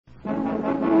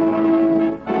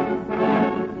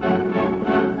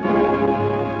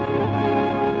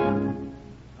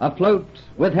Afloat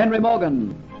with Henry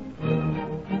Morgan.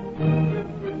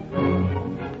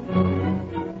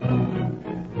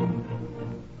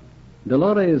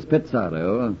 Dolores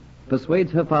Pizarro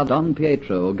persuades her father, Don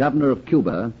Pietro, governor of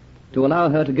Cuba, to allow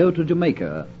her to go to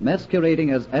Jamaica, masquerading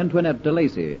as Antoinette de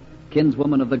Lacy,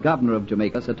 kinswoman of the governor of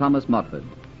Jamaica, Sir Thomas Montford.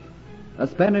 A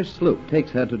Spanish sloop takes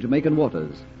her to Jamaican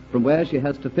waters, from where she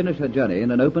has to finish her journey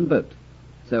in an open boat,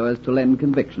 so as to lend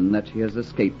conviction that she has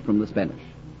escaped from the Spanish.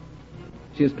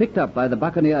 She is picked up by the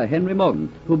buccaneer Henry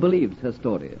Morgan, who believes her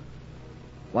story.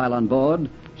 While on board,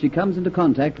 she comes into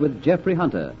contact with Geoffrey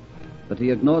Hunter, but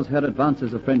he ignores her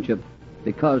advances of friendship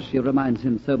because she reminds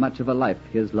him so much of a life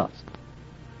he has lost.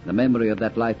 The memory of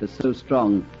that life is so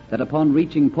strong that upon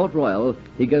reaching Port Royal,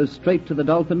 he goes straight to the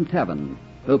Dolphin Tavern,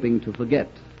 hoping to forget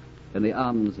in the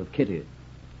arms of Kitty.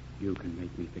 You can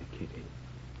make me forget Kitty.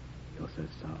 You're so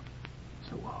soft,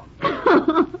 so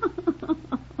warm.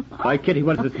 Why, Kitty,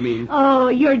 what does this mean? Oh,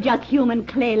 you're just human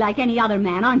clay like any other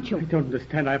man, aren't you? I don't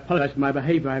understand. I apologize for my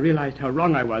behavior. I realized how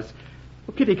wrong I was.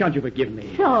 Oh, Kitty, can't you forgive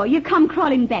me? So, you come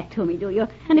crawling back to me, do you?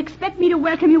 And expect me to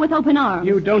welcome you with open arms?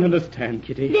 You don't understand,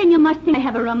 Kitty. Then you must think I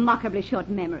have a remarkably short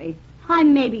memory. I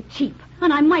may be cheap,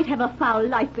 and I might have a foul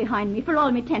life behind me for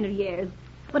all my tender years.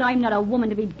 But I'm not a woman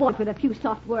to be bought with a few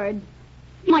soft words.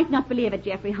 You might not believe it,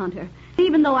 Geoffrey Hunter.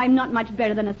 Even though I'm not much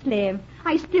better than a slave,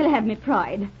 I still have my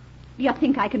pride. Do you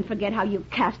think I can forget how you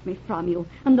cast me from you,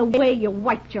 and the way you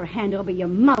wiped your hand over your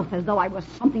mouth as though I was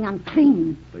something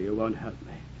unclean? So you won't help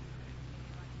me.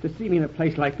 To see me in a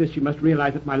place like this, you must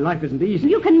realize that my life isn't easy.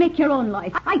 You can make your own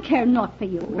life. I care not for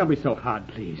you. Don't be so hard,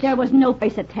 please. There was no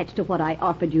price attached to what I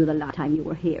offered you the last time you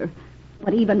were here.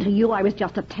 But even to you, I was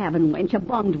just a tavern wench, a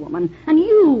bondwoman, and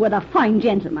you were the fine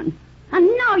gentleman. And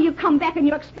now you come back and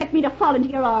you expect me to fall into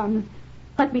your arms.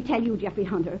 Let me tell you, Geoffrey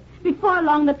Hunter, before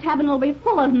long the tavern will be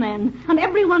full of men, and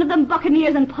every one of them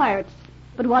buccaneers and pirates.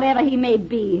 But whatever he may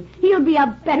be, he'll be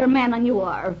a better man than you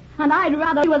are. And I'd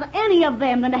rather be with any of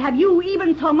them than to have you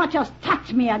even so much as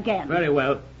touch me again. Very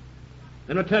well.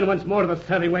 Then return once more to the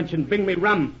serving wench and bring me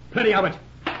rum, plenty of it.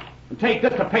 And take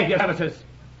this to pay for your services.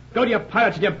 Go to your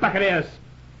pirates and your buccaneers.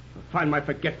 I'll find my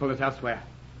forgetfulness elsewhere.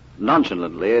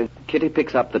 Nonchalantly, Kitty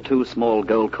picks up the 2 small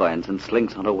gold coins and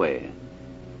slinks on her way.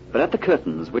 But at the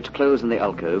curtains which close in the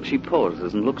alcove, she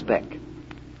pauses and looks back.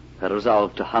 Her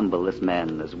resolve to humble this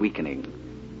man is weakening.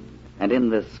 And in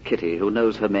this Kitty, who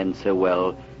knows her men so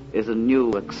well, is a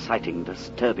new, exciting,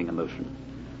 disturbing emotion.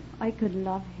 I could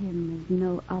love him as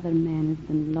no other man has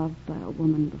been loved by a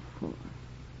woman before.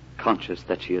 Conscious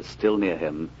that she is still near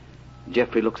him,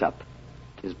 Geoffrey looks up.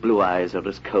 His blue eyes are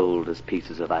as cold as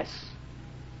pieces of ice.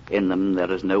 In them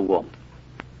there is no warmth.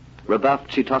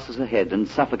 Rebuffed, she tosses her head and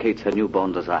suffocates her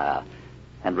newborn desire,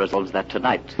 and resolves that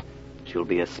tonight she'll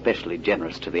be especially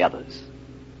generous to the others.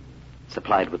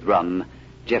 Supplied with rum,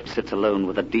 Jeff sits alone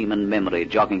with a demon memory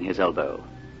jogging his elbow.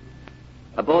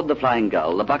 Aboard the Flying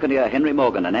Gull, the buccaneer Henry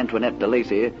Morgan and Antoinette de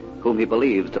Lacy, whom he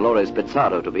believes Dolores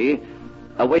Pizarro to be,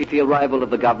 await the arrival of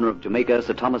the governor of Jamaica,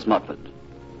 Sir Thomas Montford.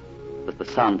 But the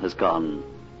sun has gone,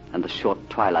 and the short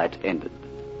twilight ended.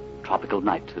 Tropical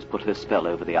night has put her spell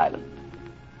over the island.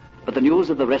 But the news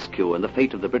of the rescue and the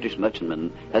fate of the British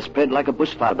merchantman has spread like a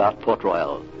bushfire about Port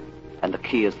Royal, and the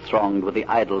quay is thronged with the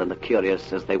idle and the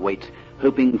curious as they wait,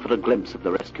 hoping for a glimpse of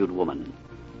the rescued woman,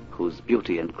 whose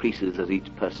beauty increases as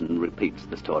each person repeats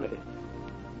the story.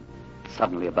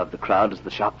 Suddenly above the crowd is the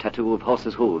sharp tattoo of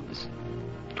horses' hooves.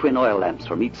 Twin oil lamps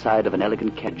from each side of an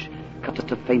elegant carriage cut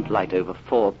just a faint light over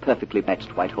 4 perfectly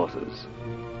matched white horses.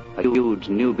 A huge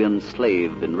Nubian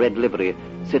slave in red livery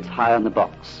sits high on the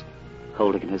box,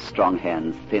 holding in his strong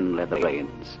hands thin leather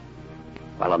reins,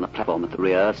 while on the platform at the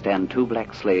rear stand 2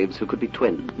 black slaves who could be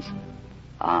twins,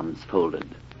 arms folded,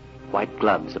 white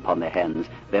gloves upon their hands,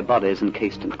 their bodies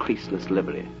encased in creaseless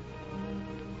livery.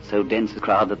 So dense a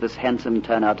crowd that this handsome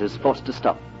turnout is forced to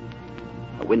stop.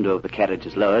 A window of the carriage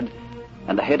is lowered,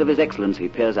 and the head of His Excellency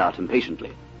peers out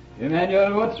impatiently.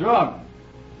 Emmanuel, what's wrong?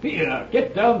 Peter,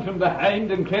 get down from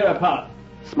behind and clear a path.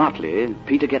 Smartly,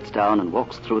 Peter gets down and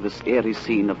walks through this airy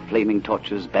scene of flaming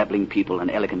torches, babbling people, and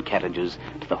elegant carriages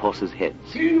to the horses'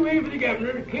 heads. Clear away for the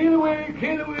governor. Clear away,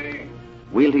 clear away.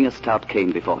 Wielding a stout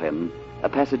cane before him, a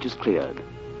passage is cleared,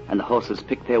 and the horses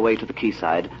pick their way to the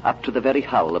quayside up to the very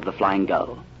hull of the Flying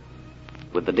Gull.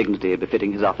 With the dignity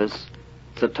befitting his office,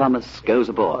 Sir Thomas goes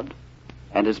aboard,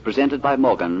 and is presented by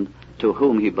Morgan, to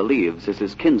whom he believes is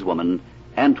his kinswoman,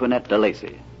 Antoinette de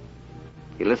Lacy.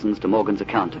 He listens to Morgan's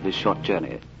account of his short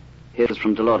journey, hears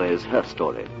from Dolores her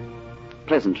story.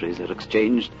 Pleasantries are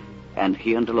exchanged, and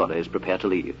he and Dolores prepare to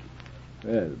leave.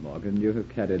 Well, Morgan, you have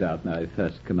carried out my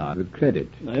first command with credit.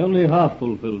 I only half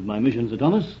fulfilled my mission, Sir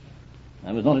Thomas.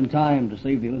 I was not in time to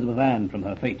save the Elizabeth Ann from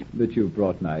her fate. But you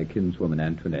brought my kinswoman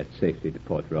Antoinette safely to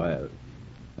Port Royal.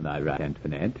 Am I right,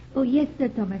 Antoinette? Oh, yes, Sir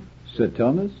Thomas. Sir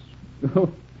Thomas?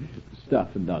 Oh, stuff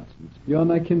and nonsense. You're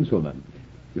my kinswoman.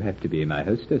 You have to be my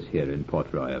hostess here in Port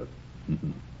Royal.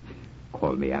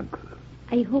 Call me Uncle.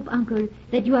 I hope, Uncle,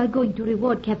 that you are going to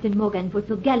reward Captain Morgan for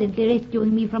so gallantly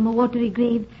rescuing me from a watery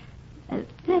grave.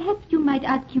 Perhaps you might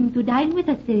ask him to dine with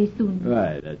us very soon.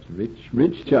 Why, that's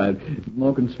rich child.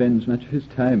 Morgan spends much of his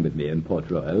time with me in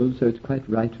Port Royal, so it's quite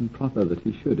right and proper that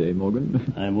he should, eh,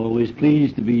 Morgan? I'm always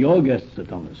pleased to be your guest, Sir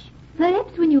Thomas.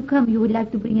 Perhaps when you come, you would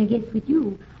like to bring a guest with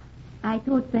you. I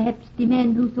thought perhaps the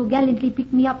man who so gallantly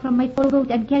picked me up from my small boat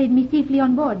and carried me safely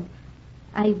on board.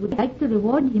 I would like to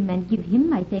reward him and give him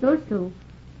my thanks also.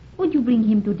 Would you bring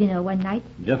him to dinner one night?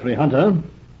 Geoffrey Hunter?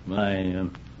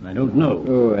 I don't know.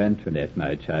 Oh, Antoinette,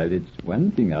 my child, it's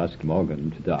one thing ask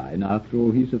Morgan to dine. After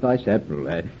all, he's a vice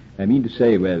admiral. I mean to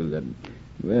say,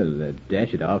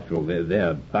 dash it, after all,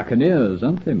 they're buccaneers,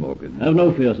 aren't they, Morgan? Have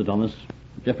no fear, Sir Thomas.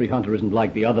 Geoffrey Hunter isn't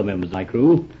like the other members of my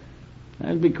crew.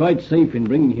 I'll be quite safe in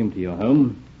bringing him to your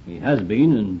home. He has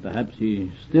been, and perhaps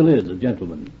he still is, a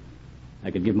gentleman. I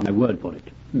could give my word for it.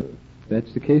 Oh, if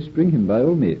that's the case, bring him by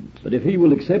all means. But if he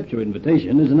will accept your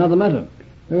invitation is another matter.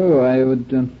 Oh, I would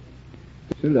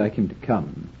still like him to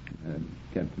come,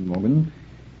 Captain Morgan.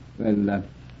 Well,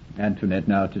 Antoinette,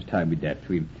 now it is time we left.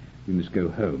 We must go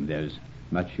home. There's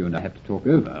much you and I have to talk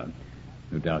over.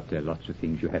 No doubt there are lots of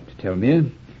things you have to tell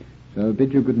me. So I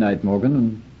bid you good night, Morgan,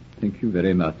 and thank you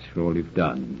very much for all you've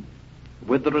done.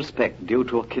 With the respect due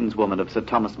to a kinswoman of Sir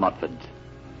Thomas Montfort,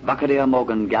 Buccaneer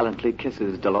Morgan gallantly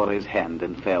kisses Dolores' hand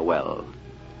in farewell.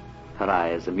 Her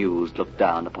eyes, amused, look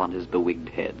down upon his bewigged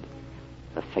head.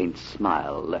 A faint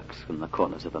smile lurks from the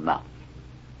corners of her mouth.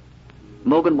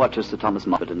 Morgan watches Sir Thomas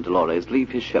Montfort and Dolores leave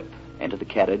his ship, enter the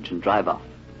carriage, and drive off.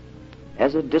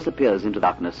 As it disappears into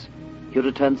darkness, he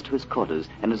returns to his quarters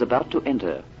and is about to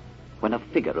enter when a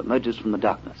figure emerges from the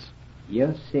darkness.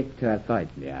 You're sick to avoid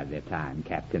me all the time,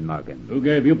 Captain Morgan. Who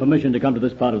gave you permission to come to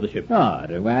this part of the ship? Oh,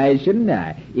 why shouldn't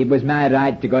I? It was my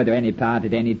right to go to any part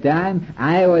at any time.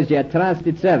 I was your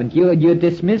trusted servant. You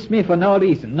dismissed me for no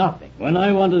reason, nothing. When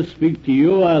I want to speak to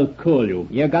you, I'll call you.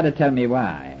 You gotta tell me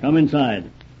why. Come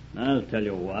inside. I'll tell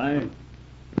you why.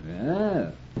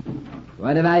 Oh.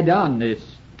 What have I done? This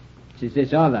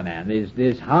other man,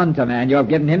 this Hunter man, you've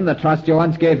given him the trust you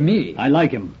once gave me. I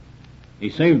like him. He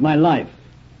saved my life.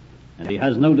 And he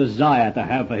has no desire to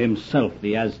have for himself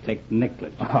the Aztec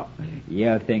necklace. Oh,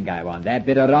 you think I want that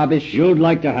bit of rubbish? You'd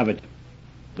like to have it.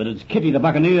 But it's Kitty the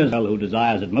Buccaneer's who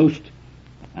desires it most.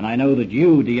 And I know that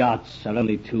you, Diaz, are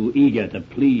only too eager to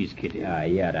please Kitty. Oh,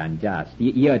 you're unjust.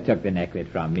 You took the necklace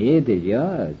from me. It is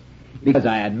yours. Because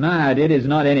I admired it is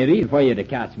not any reason for you to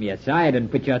cast me aside and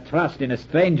put your trust in a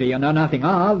stranger you know nothing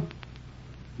of.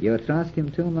 You trust him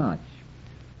too much.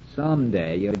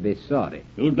 Someday you'll be sorry.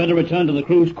 You'd better return to the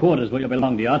crew's quarters where you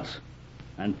belong, Diaz.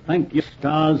 And thank your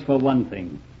stars for one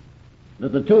thing.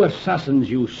 That the two assassins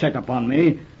you set upon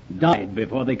me died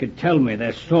before they could tell me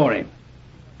their story.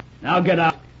 Now get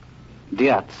out.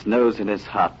 Diaz knows in his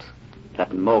heart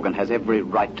that Morgan has every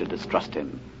right to distrust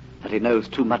him, that he knows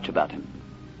too much about him.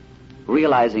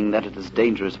 Realizing that it is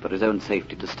dangerous for his own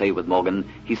safety to stay with Morgan,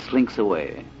 he slinks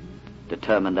away,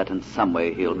 determined that in some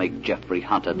way he'll make Geoffrey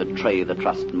Hunter betray the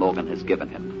trust Morgan has given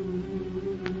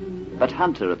him. But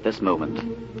Hunter, at this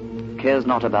moment, cares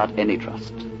not about any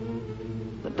trust.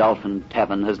 The Dolphin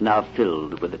Tavern has now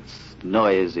filled with its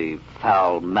noisy,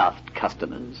 foul-mouthed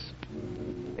customers.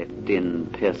 Their din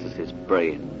pierces his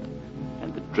brain,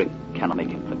 and the drink cannot make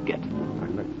him forget.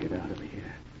 Let's get out of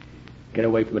here. Get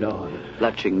away from it all.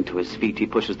 Lurching to his feet, he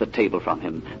pushes the table from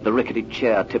him. The rickety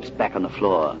chair tips back on the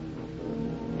floor.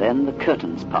 Then the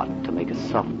curtains part to make a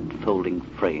soft, folding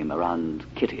frame around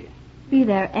Kitty. Be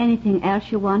there anything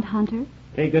else you want, Hunter?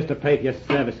 Take this to pay for your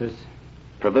services.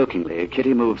 Provokingly,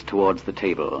 Kitty moves towards the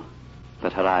table,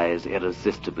 but her eyes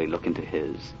irresistibly look into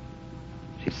his.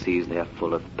 She sees they are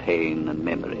full of pain and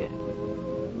memory.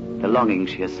 The longing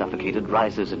she has suffocated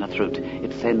rises in her throat.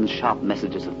 It sends sharp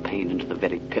messages of pain into the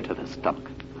very pit of her stomach.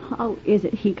 How is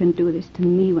it he can do this to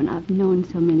me when I've known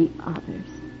so many others?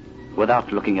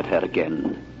 Without looking at her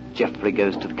again, Geoffrey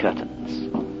goes to the curtains,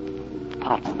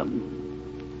 parts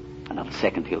them. Another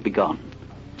second, he'll be gone.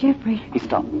 Geoffrey. He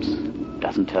stops,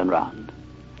 doesn't turn round,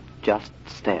 just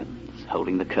stands,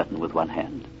 holding the curtain with one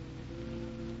hand.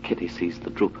 Kitty sees the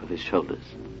droop of his shoulders,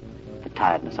 the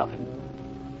tiredness of him,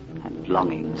 and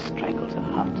longing strangles her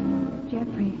heart.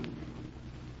 Geoffrey,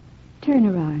 turn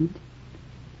around.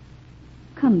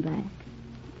 Come back.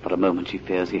 For a moment she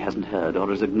fears he hasn't heard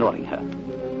or is ignoring her.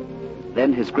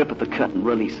 Then his grip of the curtain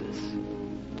releases.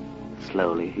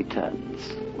 Slowly he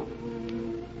turns,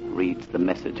 reads the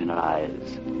message in her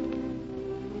eyes.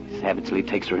 He savagely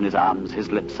takes her in his arms.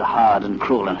 His lips are hard and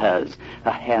cruel in hers.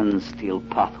 Her hands steal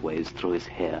pathways through his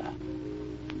hair.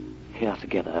 Here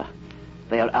together,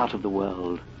 they are out of the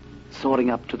world, soaring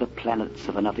up to the planets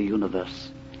of another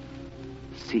universe,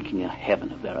 seeking a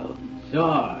heaven of their own.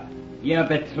 So, you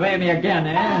betray me again,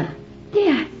 eh?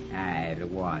 Dear. I'll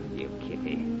warn you,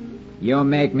 Kitty. You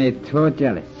make me too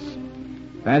jealous.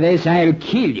 For this, I'll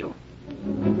kill you.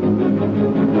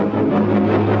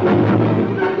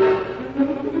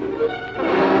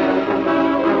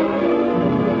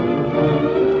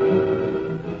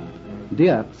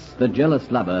 Dietz, the jealous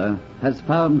lover, has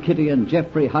found Kitty in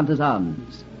Geoffrey Hunter's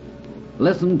arms.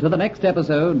 Listen to the next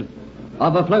episode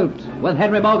of Afloat with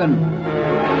Henry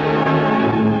Morgan.